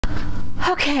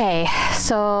Okay,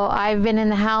 so I've been in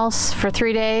the house for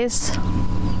 3 days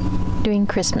doing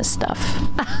Christmas stuff.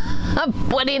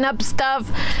 Putting up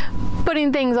stuff,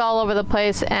 putting things all over the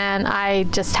place, and I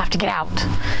just have to get out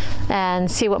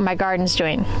and see what my garden's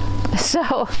doing.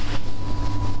 So,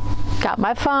 got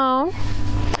my phone.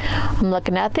 I'm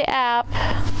looking at the app.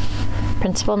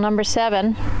 Principle number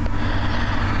 7.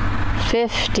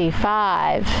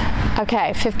 55.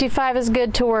 Okay, 55 is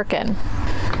good to work in.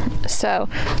 So,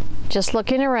 just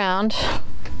looking around.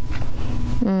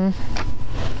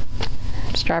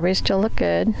 Strawberries still look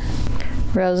good.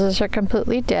 Roses are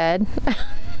completely dead.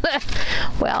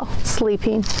 Well,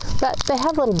 sleeping, but they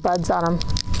have little buds on them.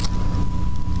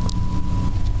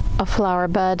 A flower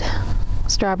bud,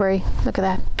 strawberry, look at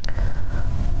that.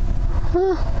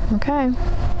 Okay.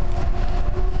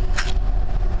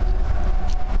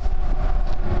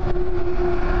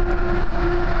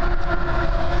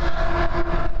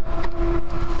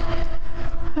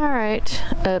 All right,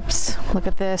 oops, look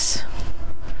at this.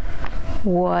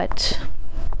 What?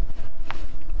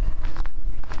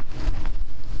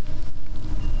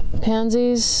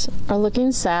 Pansies are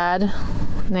looking sad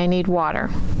and they need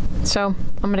water. So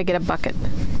I'm gonna get a bucket.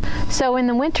 So in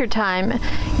the winter time,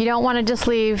 you don't want to just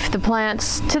leave the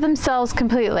plants to themselves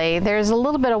completely. There's a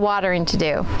little bit of watering to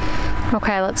do.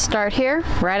 Okay, let's start here,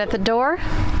 right at the door.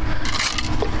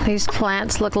 These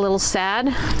plants look a little sad.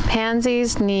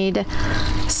 Pansies need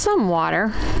some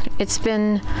water. It's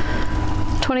been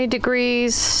 20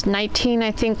 degrees, 19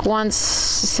 I think once,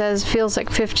 says feels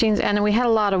like 15, and we had a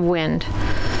lot of wind.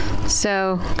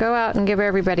 So go out and give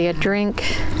everybody a drink.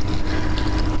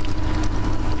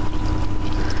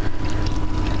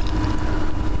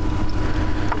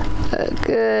 A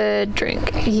good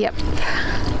drink, yep.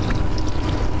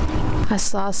 I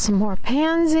saw some more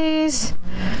pansies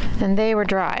and they were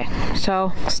dry.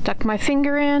 So stuck my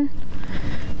finger in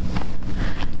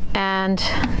and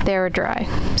they were dry.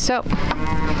 So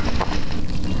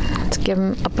let's give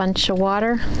them a bunch of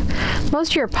water.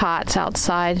 Most of your pots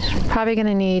outside probably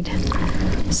gonna need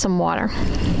some water.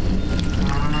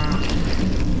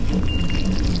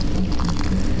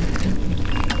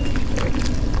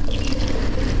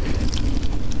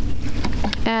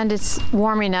 And it's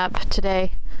warming up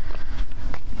today.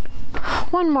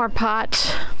 One more pot,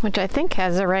 which I think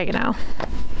has oregano.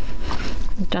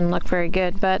 It doesn't look very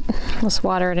good, but let's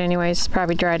water it anyways. It's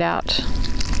probably dried out.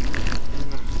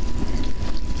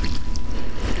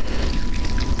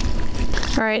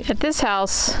 All right, at this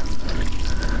house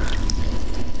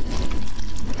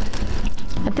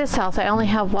I only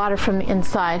have water from the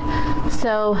inside.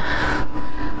 So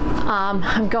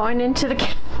I'm going into the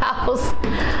house.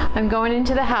 I'm going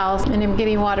into the house and I'm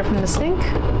getting water from the sink.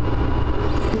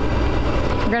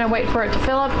 We're gonna wait for it to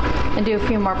fill up and do a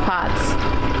few more pots.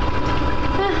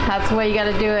 That's the way you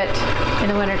gotta do it in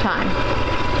the winter time.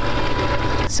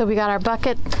 So we got our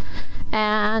bucket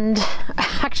and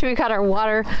actually we got our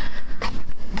water,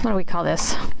 what do we call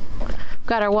this? We've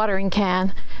got our watering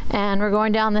can and we're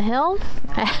going down the hill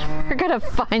and we're gonna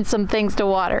find some things to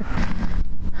water.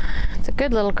 It's a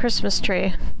good little Christmas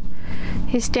tree.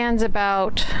 He stands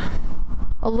about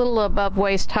a little above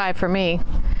waist high for me.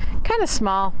 Kind of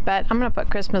small, but I'm gonna put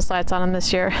Christmas lights on him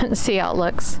this year and see how it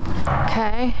looks.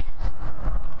 Okay.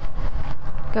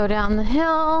 Go down the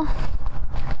hill.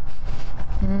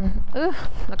 Ooh,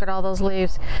 look at all those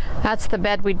leaves. That's the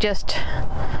bed we just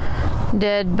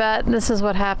did, but this is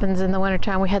what happens in the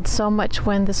wintertime. We had so much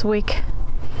wind this week.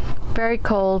 Very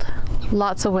cold,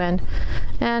 lots of wind,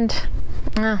 and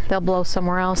they'll blow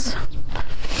somewhere else.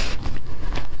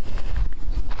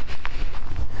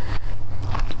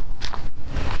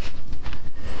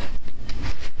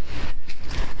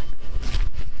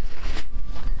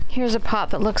 Here's a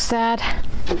pot that looks sad.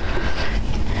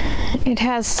 It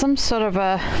has some sort of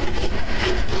a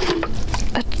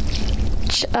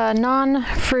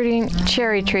non-fruiting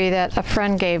cherry tree that a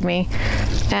friend gave me,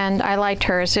 and I liked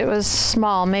hers. It was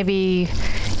small, maybe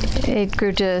it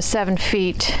grew to 7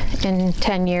 feet in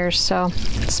 10 years, so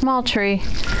small tree.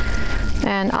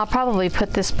 And I'll probably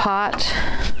put this pot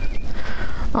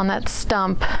on that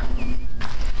stump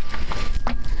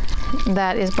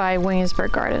that is by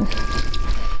Williamsburg Garden.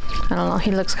 I don't know,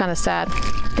 he looks kind of sad.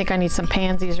 I think I need some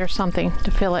pansies or something to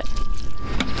fill it.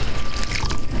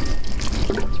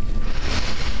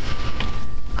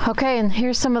 Okay, and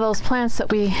here's some of those plants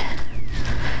that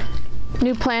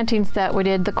new plantings that we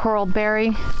did. The coral berry,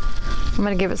 I'm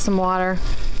gonna give it some water.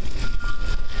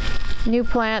 New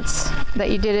plants that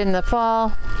you did in the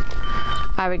fall,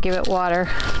 I would give it water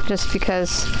just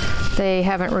because they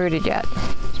haven't rooted yet.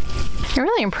 I'm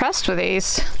really impressed with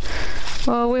these.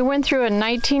 Well, we went through a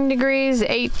 19 degrees,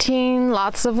 18,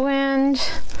 lots of wind.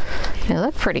 It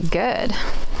looked pretty good.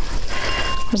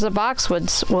 There's the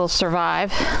boxwoods will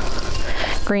survive.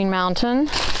 Green Mountain.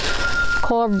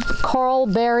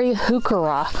 Coralberry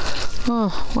heuchera.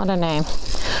 Oh, what a name.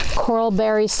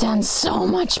 Coralberry sounds so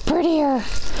much prettier.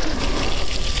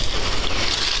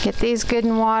 Get these good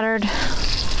and watered.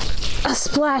 A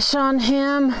splash on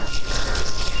him.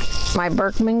 My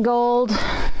Berkman Gold.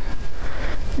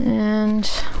 And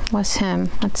what's him?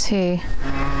 Let's see.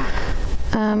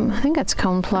 I think that's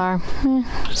coneflower.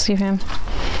 See him.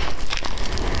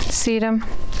 Seed him.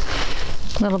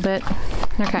 A little bit.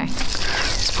 Okay.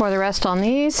 Let's pour the rest on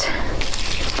these.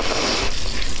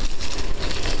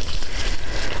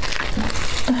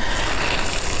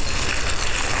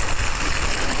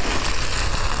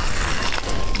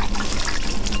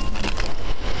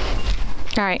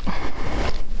 All right.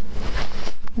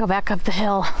 Go back up the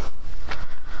hill.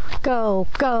 Go,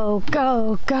 go,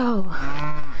 go, go.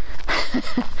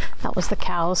 That was the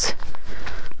cows.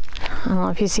 I don't know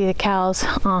if you see the cows.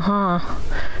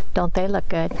 Don't they look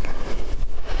good?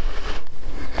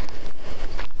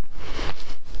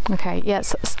 Okay,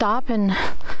 yes, stop and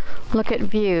look at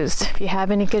views. If you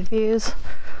have any good views,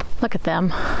 look at them.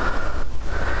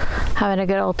 Having a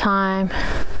good old time.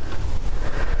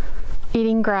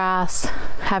 Eating grass,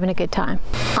 having a good time.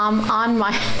 I'm on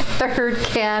my third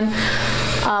can,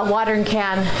 watering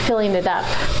can, filling it up.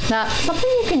 Now, something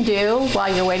you can do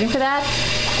while you're waiting for that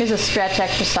is a stretch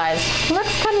exercise. It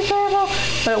looks kind of terrible,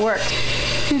 but it works.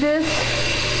 Do this.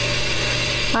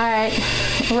 All right,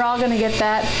 we're all gonna get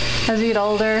that as we get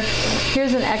older.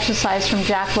 Here's an exercise from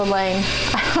Jack LaLanne.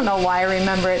 I don't know why I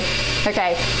remember it.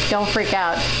 Okay, don't freak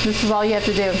out. This is all you have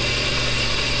to do.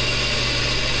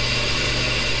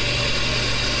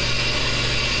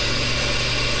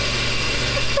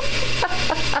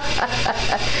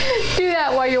 Do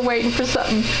that while you're waiting for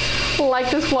something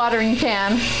like this watering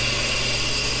can.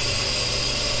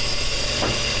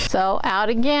 So out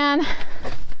again.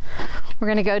 We're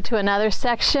gonna go to another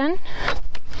section.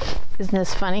 Isn't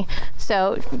this funny?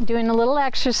 So doing a little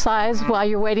exercise while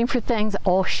you're waiting for things.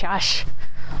 Oh, shush.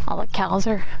 All the cows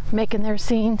are making their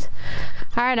scenes.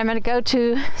 All right, I'm gonna go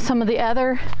to some of the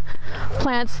other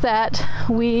plants that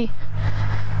we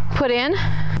put in.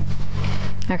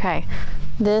 Okay,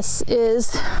 this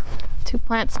is 2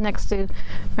 plants next to,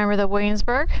 remember the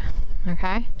Williamsburg?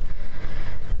 Okay.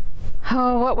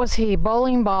 Oh, what was he?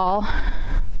 Bowling ball,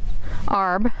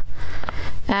 Arb,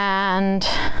 and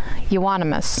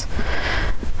Euonymus.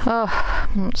 Oh,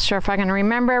 I'm not sure if I can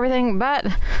remember everything, but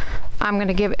I'm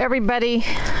gonna give everybody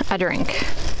a drink.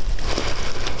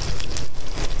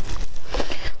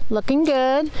 Looking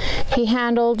good. He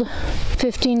handled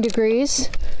 15 degrees.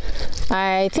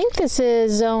 I think this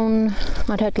is zone,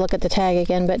 I'd have to look at the tag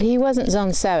again, but he wasn't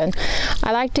zone 7.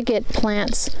 I like to get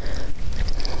plants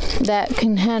that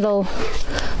can handle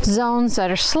zones that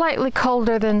are slightly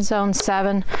colder than zone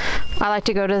 7. I like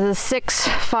to go to the 6,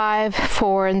 5,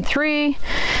 4, and 3,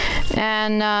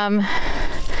 and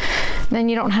then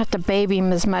you don't have to baby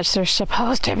them as much. They're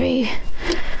supposed to be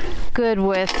good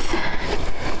with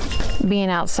being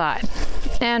outside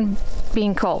and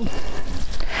being cold.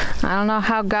 I don't know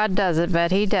how God does it,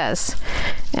 but he does.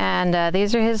 And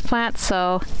these are his plants,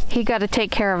 so he got to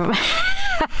take care of them.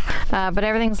 But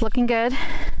everything's looking good.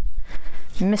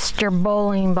 Mr.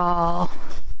 Bowling Ball.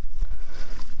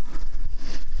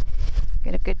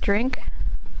 Get a good drink.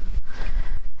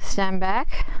 Stand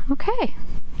back. Okay,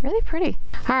 really pretty.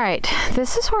 All right,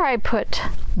 this is where I put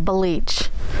bleach.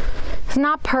 It's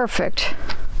not perfect,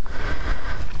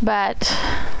 but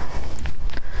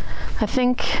I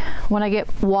think when I get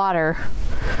water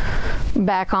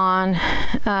back on,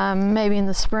 maybe in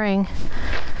the spring.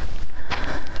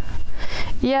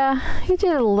 Yeah, he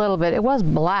did a little bit. It was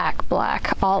black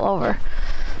all over.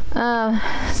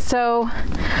 So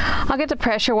I'll get the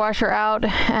pressure washer out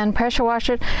and pressure wash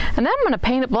it, and then I'm gonna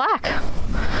paint it black.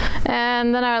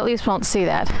 And then I at least won't see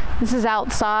that. This is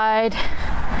outside.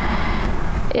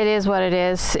 It is what it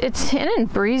is. It's in a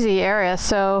breezy area,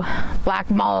 so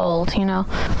black mold, you know.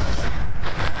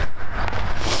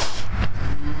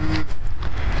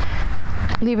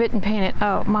 Leave it and paint it.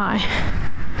 Oh my.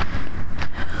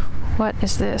 What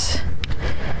is this?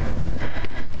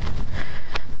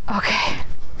 Okay.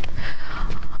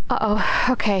 Uh-oh,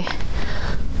 okay.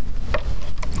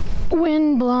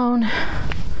 Wind blown.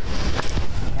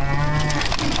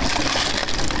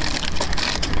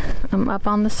 I'm up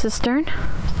on the cistern.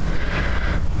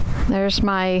 There's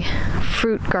my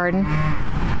fruit garden.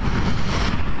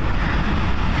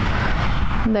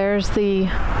 There's the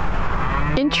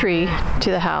entry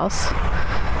to the house.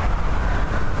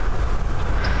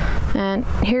 And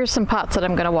here's some pots that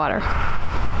I'm going to water.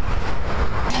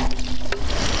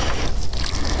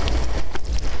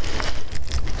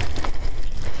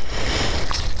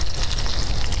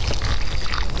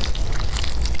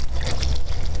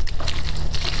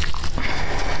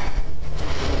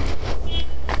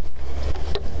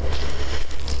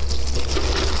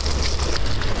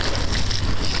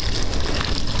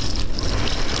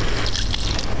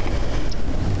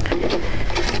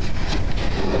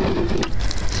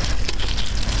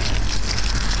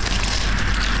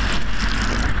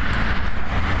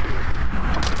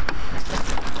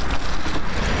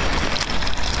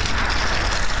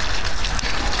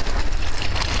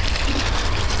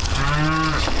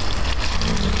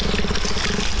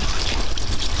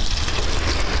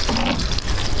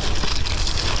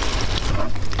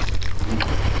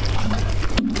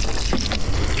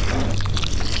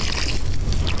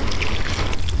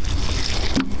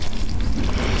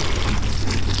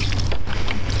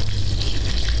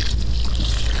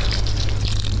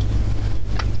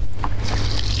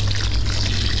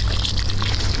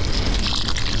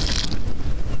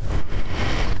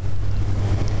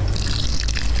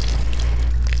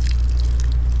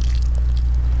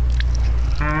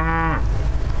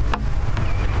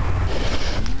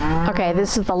 Okay,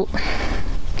 this is the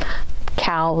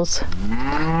cows.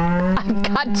 I've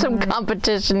got some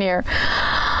competition here.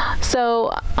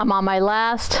 So I'm on my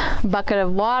last bucket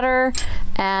of water,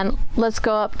 and let's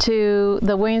go up to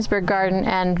the Williamsburg garden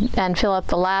and fill up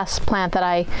the last plant that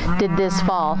I did this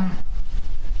fall.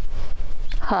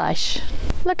 Hush.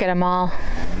 Look at them all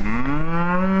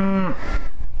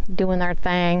doing their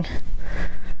thing.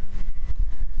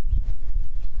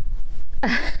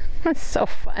 It's so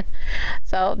fun.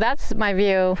 So that's my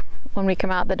view when we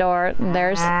come out the door.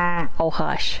 There's, oh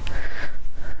hush.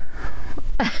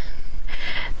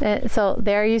 So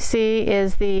there you see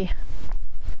is the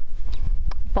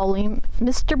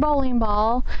Mr. Bowling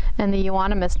Ball and the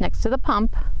euonymus next to the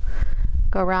pump.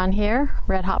 Go around here,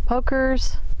 red hot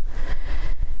pokers,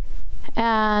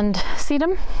 and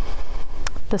sedum,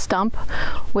 the stump,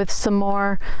 with some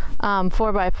more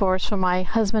 4x4s for my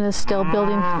husband is still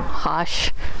building,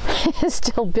 hush, is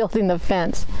still building the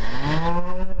fence.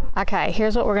 Okay,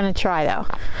 here's what we're gonna try though.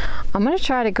 I'm gonna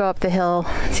try to go up the hill.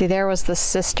 See, there was the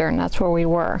cistern, that's where we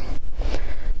were.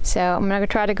 So I'm gonna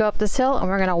try to go up this hill and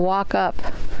we're gonna walk up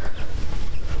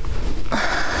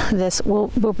this, we'll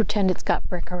pretend it's got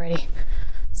brick already.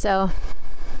 So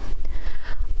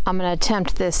I'm gonna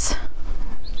attempt this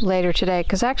later today,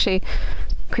 because actually,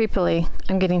 creepily,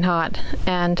 I'm getting hot.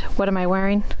 And what am I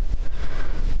wearing?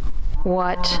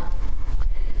 What?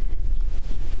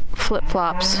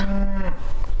 Flip-flops.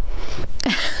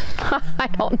 I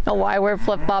don't know why I wear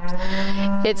flip-flops.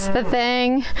 It's the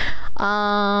thing.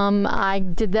 I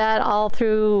did that all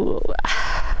through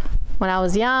when I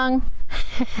was young,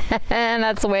 and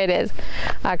that's the way it is.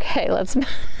 Okay, let's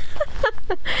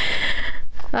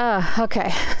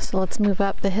okay, so let's move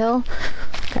up the hill.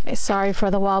 Okay, sorry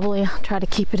for the wobbly. I'll try to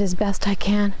keep it as best I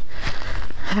can.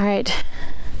 All right,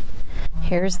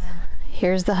 here's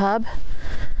the hub.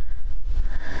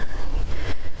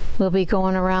 We'll be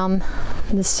going around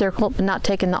this circle, but not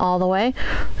taking it all the way.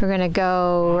 We're gonna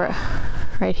go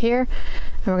right here,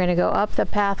 and we're gonna go up the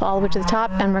path all the way to the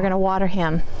top, and we're gonna water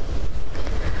him.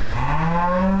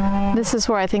 This is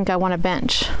where I think I want to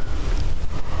bench.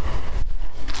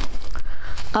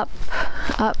 Up,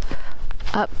 up,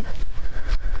 up.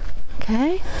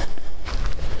 Okay.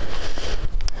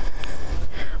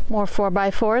 More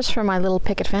 4x4s for my little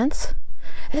picket fence.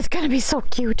 It's gonna be so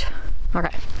cute.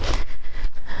 Okay.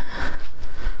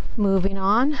 Moving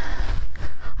on.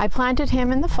 I planted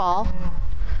him in the fall,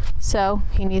 so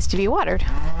he needs to be watered.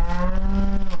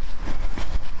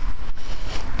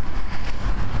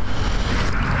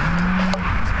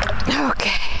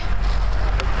 Okay.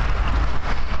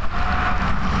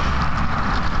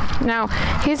 Now,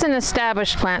 he's an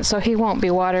established plant, so he won't be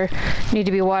need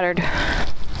to be watered.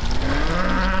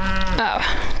 Oh,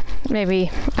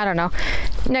 maybe, I don't know.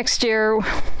 Next year,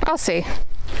 I'll see.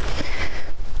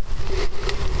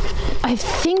 I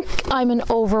think I'm an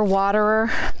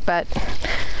over-waterer, but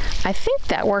I think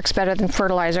that works better than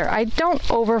fertilizer. I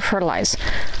don't over-fertilize.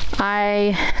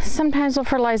 I sometimes will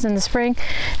fertilize in the spring,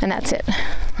 and that's it.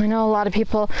 I know a lot of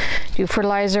people do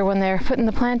fertilizer when they're putting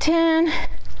the plant in,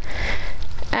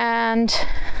 and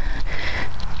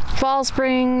fall,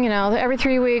 spring, you know, every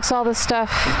 3 weeks, all this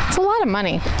stuff. It's a lot of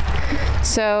money.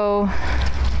 So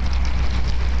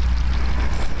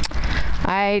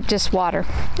I just water,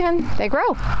 and they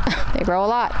grow. They grow a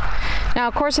lot. Now,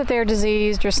 of course, if they're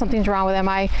diseased or something's wrong with them,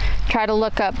 I try to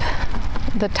look up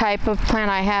the type of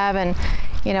plant I have, and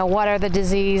you know, what are the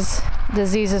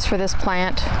diseases for this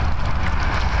plant.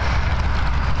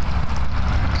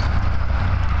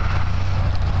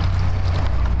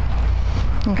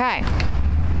 Okay.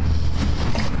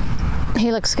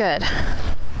 He looks good.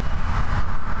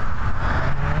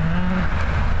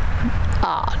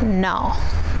 Oh no,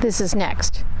 this is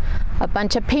next. A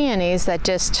bunch of peonies that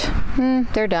just,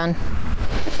 they're done.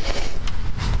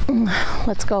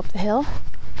 Let's go up the hill.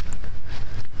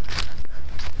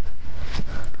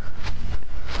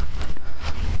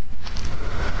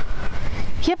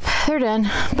 Yep, they're done,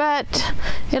 but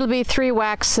it'll be 3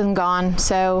 whacks and gone.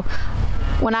 So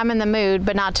when I'm in the mood,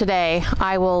 but not today,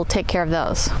 I will take care of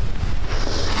those.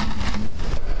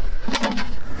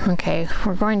 Okay,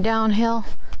 we're going downhill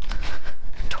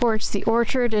towards the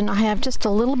orchard, and I have just a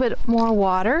little bit more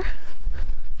water.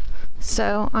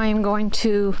 So I am going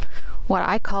to what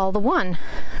I call the one.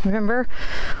 Remember,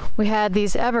 we had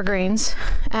these evergreens,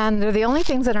 and they're the only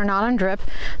things that are not on drip.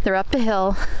 They're up the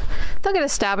hill. They'll get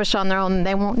established on their own, and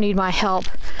they won't need my help.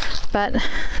 But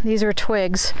these are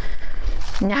twigs.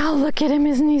 Now look at him,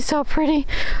 isn't he so pretty?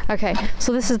 Okay,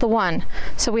 so this is the one.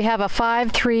 So we have a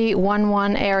 5, 3, 1,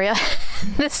 1 area.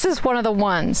 This is one of the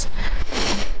ones.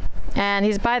 And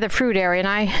he's by the fruit area, and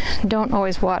I don't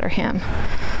always water him.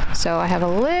 So I have a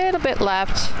little bit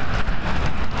left.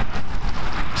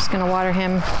 Just gonna water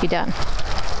him, be done.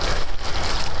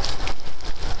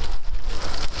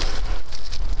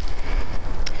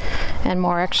 And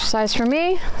more exercise for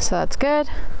me, so that's good.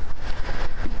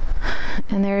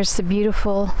 And there's the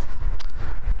beautiful,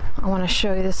 I want to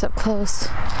show you this up close.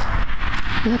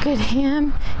 Look at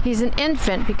him. He's an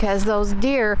infant because those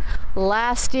deer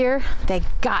last year, they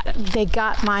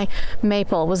got my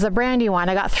maple. It was the Brandywine.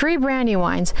 I got 3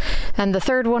 Brandywines, and the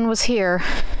 3rd one was here,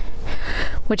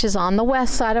 which is on the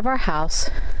west side of our house.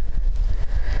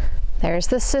 There's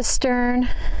the cistern.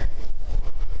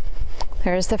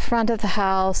 There's the front of the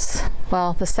house,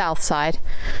 well, the south side.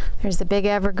 There's the big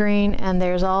evergreen, and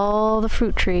there's all the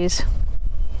fruit trees.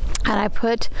 And I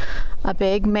put a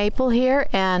big maple here,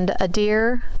 and a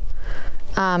deer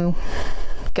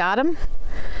got him,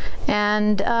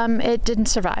 and it didn't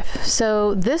survive.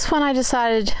 So this one I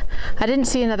decided, I didn't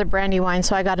see another Brandywine,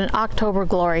 so I got an October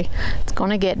Glory. It's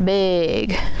gonna get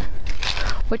big,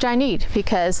 which I need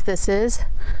because this is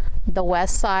the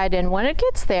west side, and when it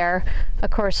gets there, of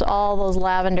course, all those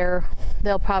lavender,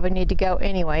 they'll probably need to go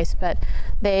anyways, but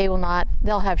they will not,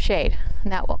 they'll have shade,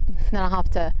 and then I'll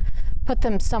have to put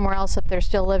them somewhere else if they're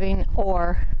still living,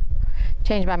 or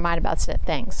change my mind about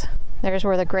things. There's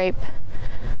where the grape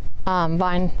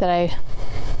vine that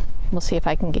we'll see if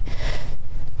I can get,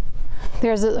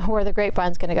 there's where the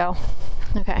grapevine's gonna go.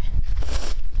 Okay,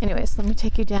 anyways, let me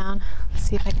take you down, let's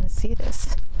see if I can see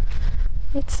this.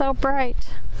 It's so bright.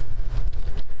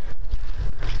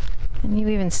 Can you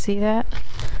even see that?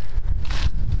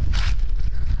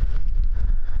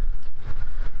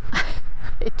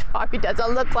 It probably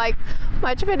doesn't look like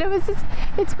much, but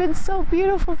it's been so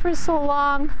beautiful for so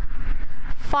long.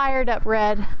 Fired up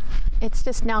red. It's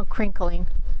just now crinkling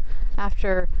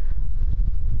after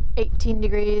 18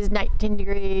 degrees, 19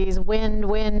 degrees, wind.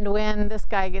 This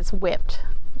guy gets whipped.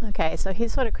 Okay, so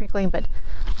he's sort of crinkling, but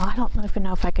I don't even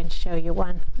know if I can show you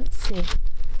one. Let's see.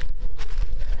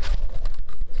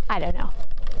 I don't know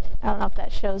if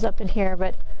that shows up in here,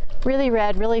 but really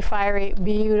red, really fiery,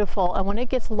 beautiful. And when it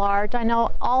gets large, I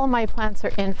know all of my plants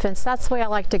are infants. That's the way I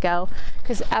like to go,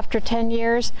 because after 10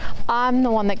 years, I'm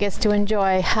the one that gets to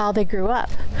enjoy how they grew up.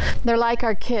 They're like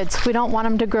our kids. We don't want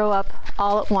them to grow up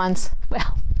all at once.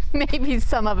 Well, maybe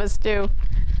some of us do,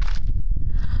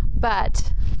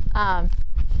 but I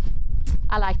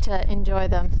like to enjoy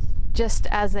them just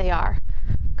as they are.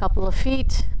 A couple of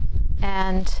feet,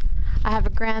 and I have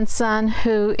a grandson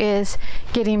who is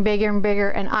getting bigger and bigger,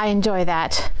 and I enjoy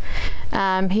that.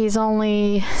 He's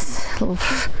only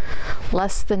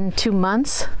less than 2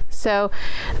 months, so,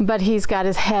 but he's got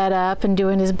his head up and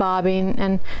doing his bobbing,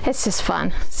 and it's just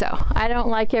fun. So I don't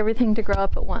like everything to grow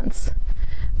up at once.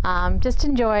 Just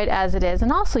enjoy it as it is,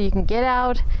 and also you can get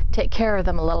out, take care of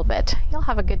them a little bit. You'll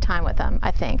have a good time with them, I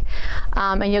think,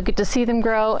 and you'll get to see them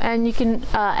grow, and you can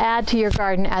add to your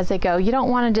garden as they go. You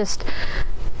don't want to just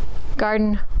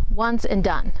garden once and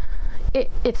done.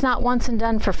 It's not once and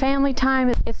done for family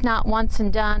time. It's not once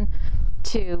and done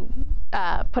to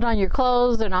put on your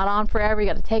clothes. They're not on forever. You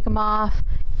got to take them off,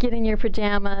 get in your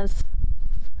pajamas.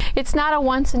 It's not a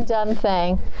once and done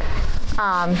thing.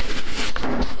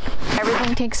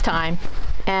 Everything takes time,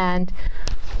 and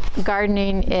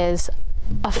gardening is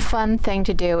a fun thing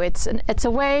to do. It's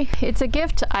a way, it's a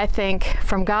gift, I think,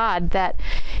 from God, that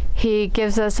He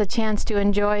gives us a chance to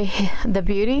enjoy the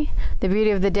beauty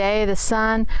of the day, the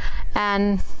sun,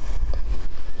 and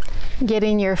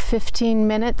getting your 15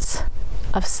 minutes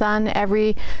of sun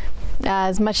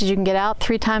as much as you can get out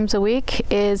 3 times a week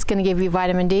is going to give you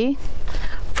vitamin D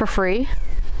for free.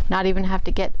 Not even have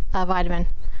to get a vitamin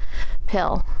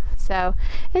pill. So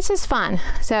it's just fun.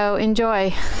 So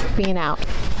enjoy being out.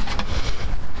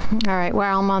 All right,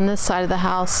 well, I'm on this side of the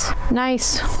house.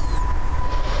 Nice.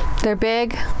 They're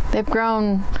big. They've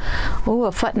grown, ooh,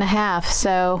 1.5 feet.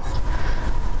 So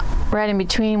right in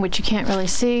between, which you can't really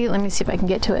see. Let me see if I can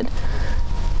get to it.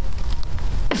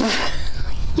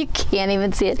 You can't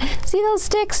even see it. See those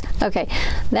sticks? Okay,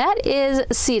 that is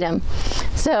sedum.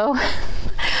 So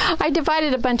I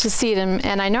divided a bunch of sedum,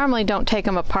 and I normally don't take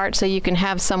them apart so you can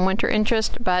have some winter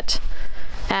interest,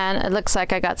 and it looks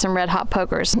like I got some red hot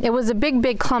pokers. It was a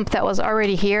big clump that was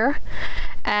already here,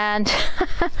 and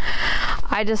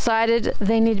I decided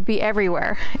they need to be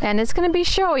everywhere, and it's going to be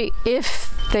showy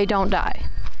if they don't die.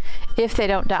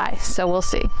 So we'll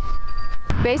see.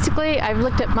 Basically, I've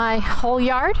looked at my whole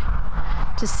yard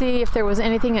to see if there was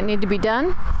anything that needed to be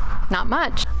done. Not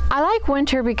much. I like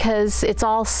winter because it's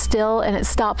all still and it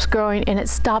stops growing, and it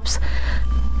stops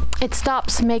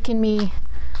making me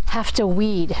have to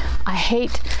weed. I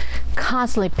hate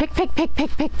constantly pick.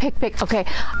 Okay,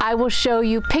 I will show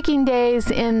you picking days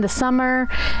in the summer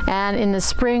and in the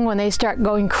spring when they start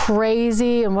going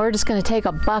crazy, and we're just going to take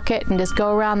a bucket and just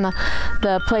go around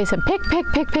the place and pick.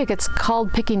 It's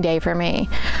called picking day for me.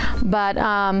 But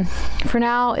for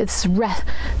now,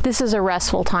 this is a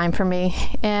restful time for me,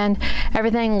 and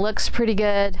everything looks pretty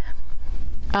good.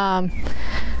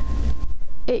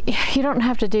 You don't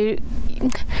have to do,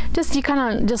 you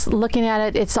kind of just looking at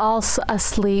it, it's all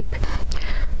asleep.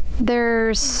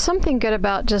 There's something good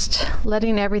about just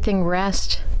letting everything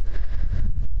rest.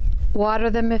 Water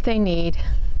them if they need.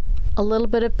 A little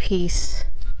bit of peace.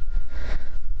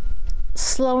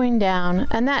 Slowing down,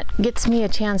 and that gets me a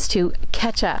chance to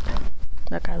catch up.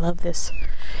 Look, I love this.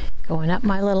 Going up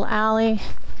my little alley,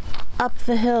 up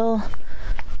the hill,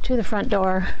 to the front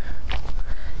door,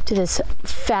 to this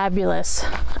fabulous,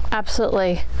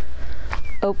 absolutely,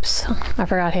 oops, I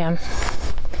forgot him.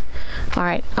 All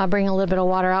right, I'll bring a little bit of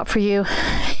water out for you.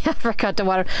 I forgot to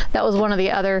water. That was one of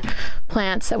the other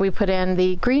plants that we put in,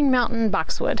 the Green Mountain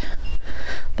boxwood.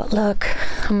 But look,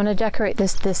 I'm gonna decorate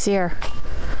this year.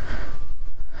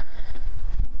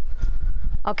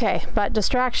 Okay, but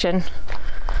distraction.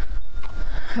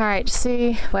 All right,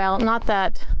 see, well, not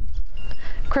that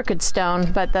crooked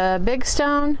stone, but the big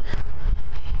stone.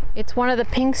 It's one of the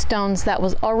pink stones that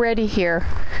was already here.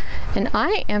 And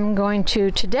I am going to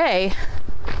today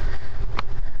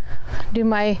do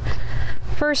my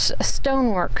first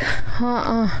stonework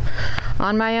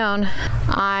on my own.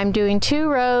 I'm doing 2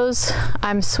 rows.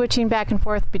 I'm switching back and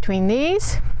forth between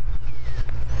these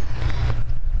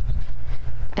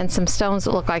and some stones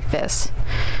that look like this.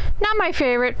 Not my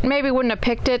favorite, maybe wouldn't have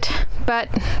picked it, but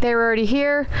they were already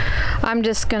here.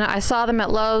 I saw them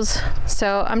at Lowe's,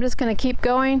 so I'm just gonna keep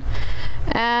going.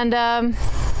 And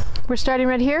we're starting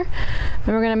right here,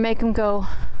 and we're gonna make them go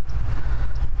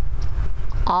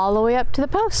all the way up to the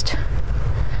post.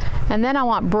 And then I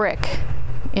want brick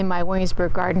in my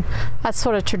Williamsburg garden. That's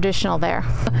sort of traditional there.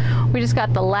 We just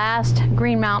got the last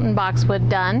Green Mountain boxwood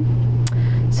done.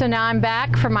 So now I'm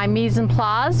back for my mise en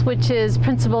place, which is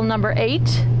principle number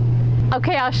 8.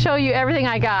 Okay, I'll show you everything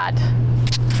I got.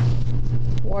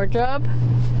 Wardrobe.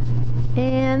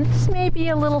 And this may be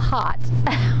a little hot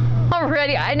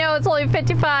already. I know it's only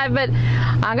 55, but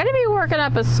I'm gonna be working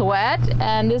up a sweat,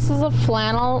 and this is a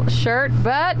flannel shirt,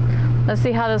 but let's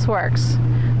see how this works.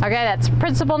 Okay, that's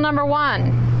principle number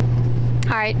 1.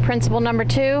 All right, principle number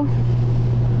 2.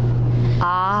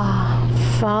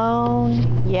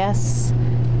 Phone, yes,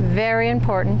 very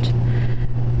important.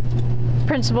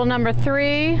 Principle number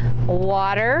 3,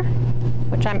 water,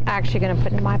 which I'm actually going to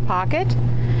put in my pocket.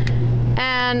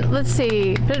 And let's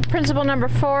see, principle number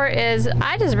 4 is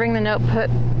I just bring the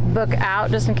notebook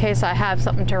out just in case I have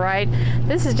something to write.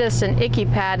 This is just an icky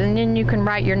pad, and then you can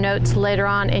write your notes later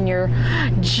on in your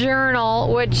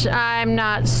journal, which I'm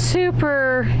not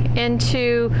super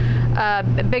into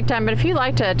big time, but if you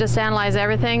like to just analyze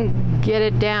everything, get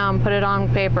it down, put it on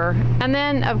paper. And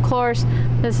then, of course,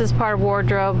 this is part of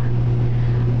wardrobe.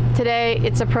 Today,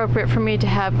 it's appropriate for me to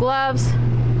have gloves.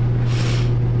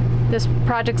 This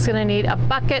project's gonna need a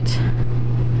bucket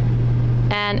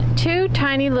and 2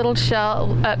 tiny little 2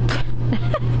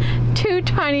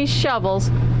 tiny shovels.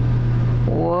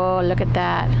 Whoa, look at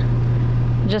that.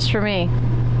 Just for me.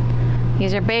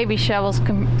 These are baby shovels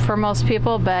for most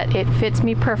people, but it fits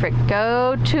me perfect.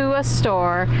 Go to a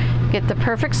store, get the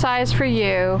perfect size for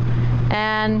you,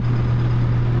 and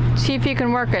see if you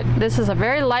can work it. This is a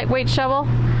very lightweight shovel,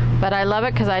 but I love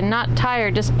it because I'm not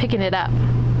tired just picking it up.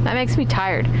 That makes me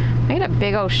tired. I get a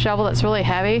big old shovel that's really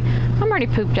heavy, I'm already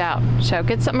pooped out. So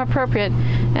get something appropriate.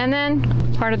 And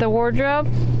then part of the wardrobe,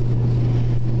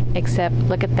 except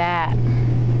look at that.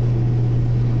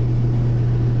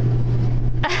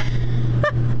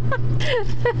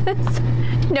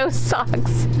 No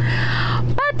socks,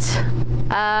 but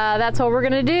that's what we're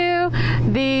gonna do.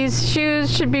 These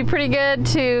shoes should be pretty good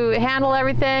to handle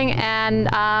everything, and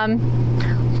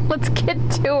let's get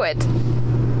to it.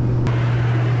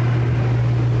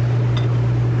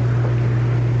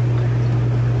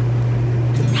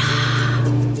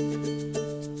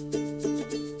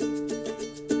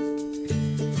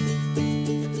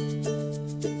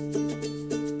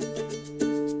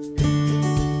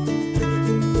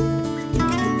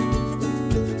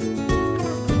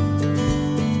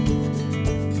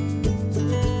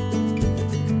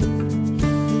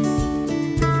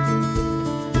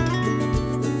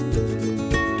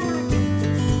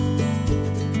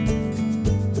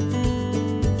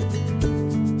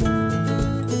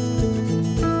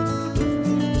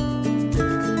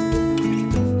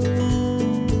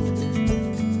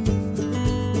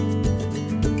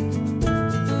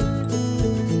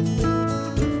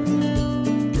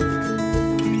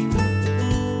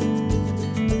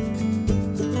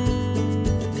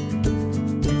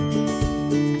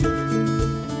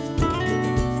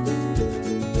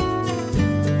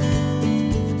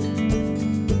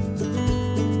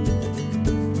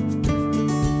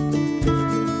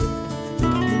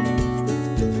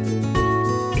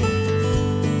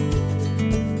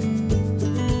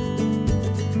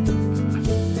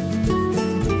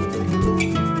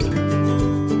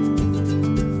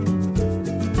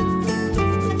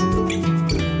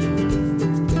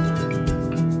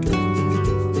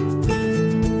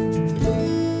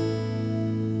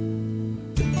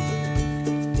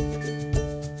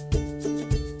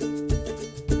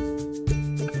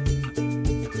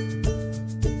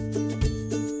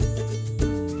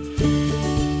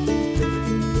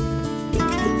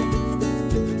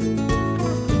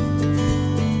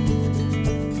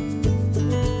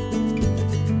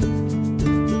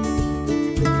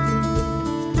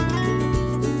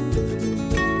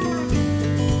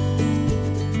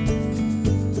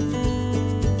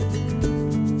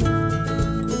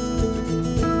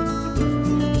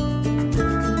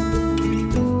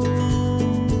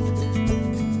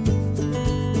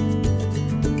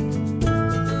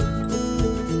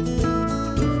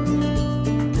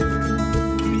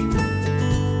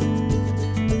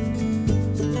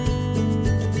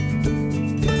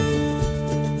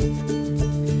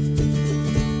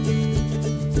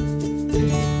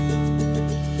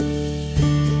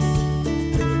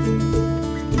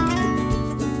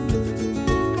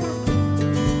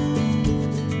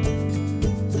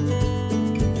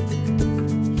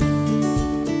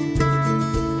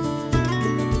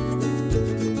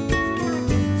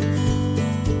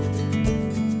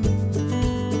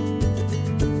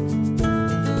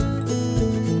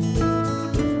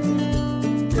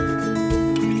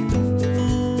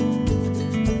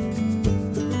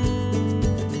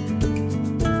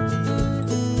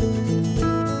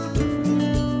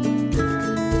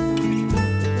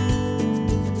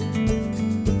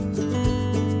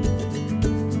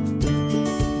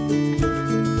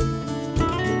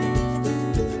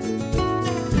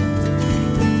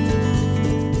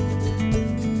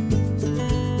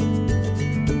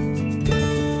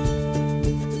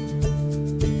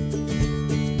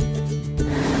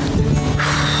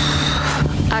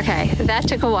 Okay, that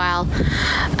took a while.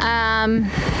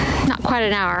 Not quite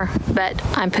an hour, but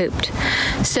I'm pooped.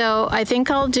 So I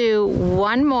think I'll do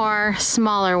one more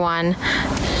smaller one.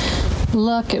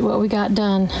 Look at what we got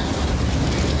done.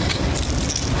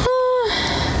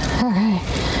 Okay,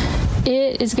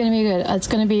 it is gonna be good. It's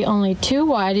gonna be only 2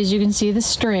 wide, as you can see the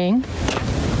string.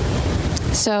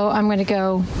 So I'm gonna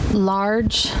go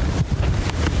large,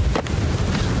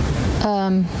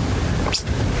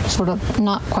 sort of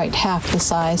not quite half the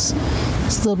size.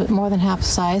 It's a little bit more than half the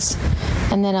size.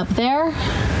 And then up there,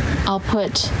 I'll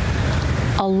put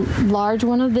a large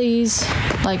one of these,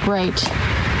 like right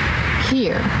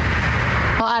here.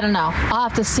 Well, I don't know. I'll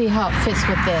have to see how it fits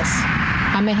with this.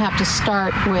 I may have to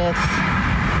start with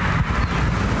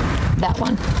that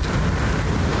one.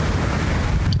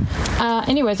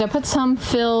 Anyways, I put some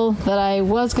fill that I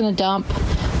was gonna dump,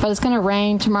 but it's gonna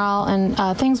rain tomorrow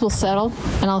and things will settle,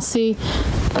 and I'll see.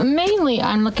 Mainly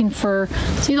I'm looking for,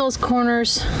 see those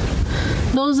corners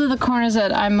those are the corners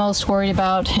that I'm most worried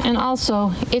about. And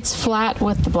also, it's flat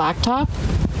with the blacktop,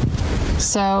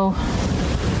 so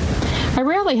I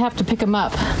rarely have to pick them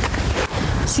up.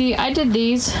 See, I did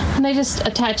these, and they just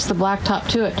attached the blacktop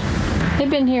to it. They've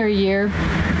been here a year,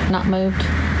 not moved.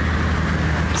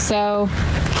 So,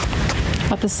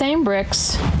 got the same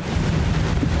bricks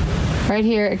right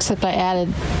here, except I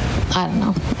added, I don't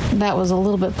know, that was a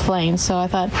little bit plain, so I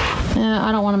thought,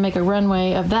 I don't want to make a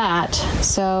runway of that.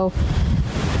 So,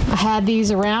 I had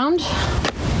these around,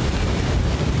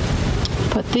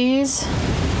 put these,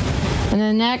 and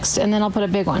then next, and then I'll put a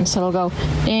big one, so it'll go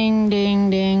ding, ding,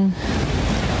 ding,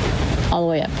 all the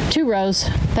way up. 2 rows,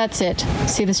 that's it.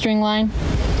 See the string line?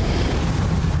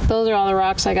 Those are all the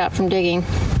rocks I got from digging.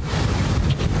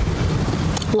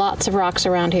 Lots of rocks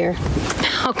around here.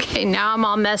 Okay, now I'm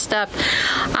all messed up.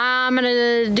 I'm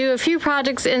gonna do a few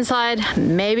projects inside,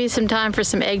 maybe some time for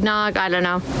some eggnog, I don't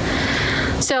know.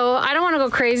 So I don't want to go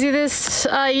crazy this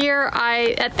year.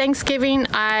 At Thanksgiving,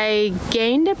 I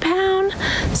gained a pound,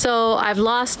 so I've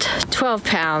lost 12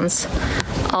 pounds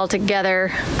altogether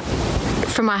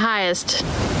from my highest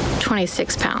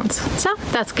 26 pounds. So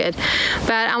that's good.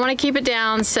 But I want to keep it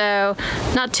down, so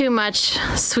not too much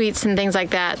sweets and things like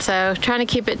that. So trying to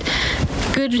keep it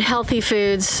good, healthy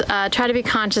foods. Try to be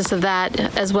conscious of that,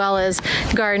 as well as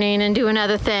gardening and doing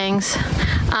other things.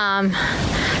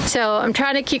 So I'm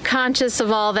trying to keep conscious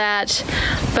of all that,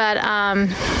 but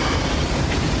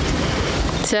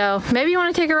so maybe you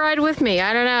want to take a ride with me.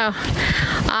 I don't know.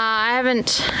 I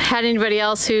haven't had anybody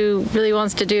else who really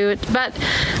wants to do it, but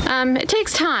it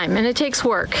takes time and it takes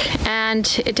work and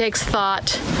it takes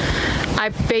thought. I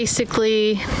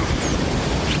basically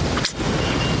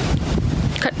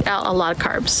cut out a lot of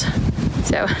carbs.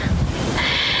 So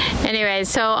anyway,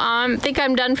 so I think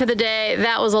I'm done for the day.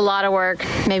 That was a lot of work.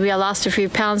 Maybe I lost a few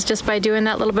pounds just by doing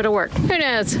that little bit of work. Who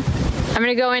knows? I'm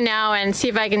gonna go in now and see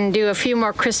if I can do a few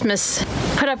more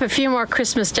put up a few more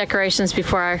Christmas decorations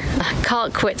before I call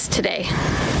it quits today.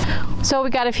 So we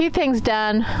got a few things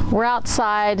done. We're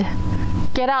outside.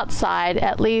 Get outside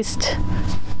at least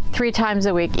 3 times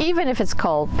a week, even if it's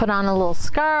cold. Put on a little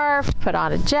scarf, put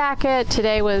on a jacket.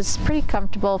 Today was pretty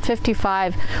comfortable,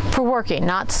 55 for working,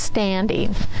 not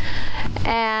standing.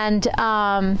 And so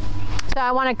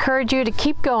I want to encourage you to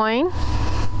keep going.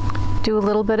 Do a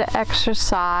little bit of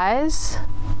exercise.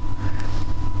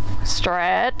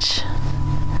 Stretch.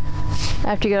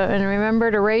 After you go, and remember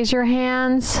to raise your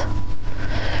hands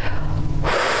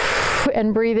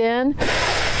and breathe in.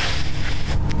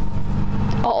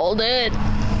 Hold it.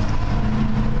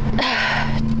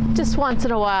 Just once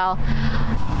in a while.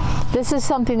 This is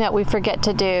something that we forget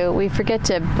to do. We forget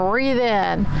to breathe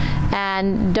in,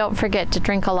 and don't forget to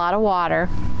drink a lot of water.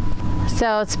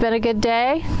 So it's been a good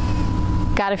day.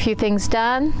 Got a few things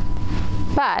done,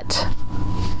 but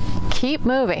keep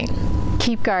moving,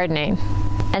 keep gardening,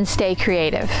 and stay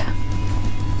creative.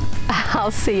 I'll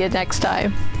see you next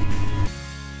time.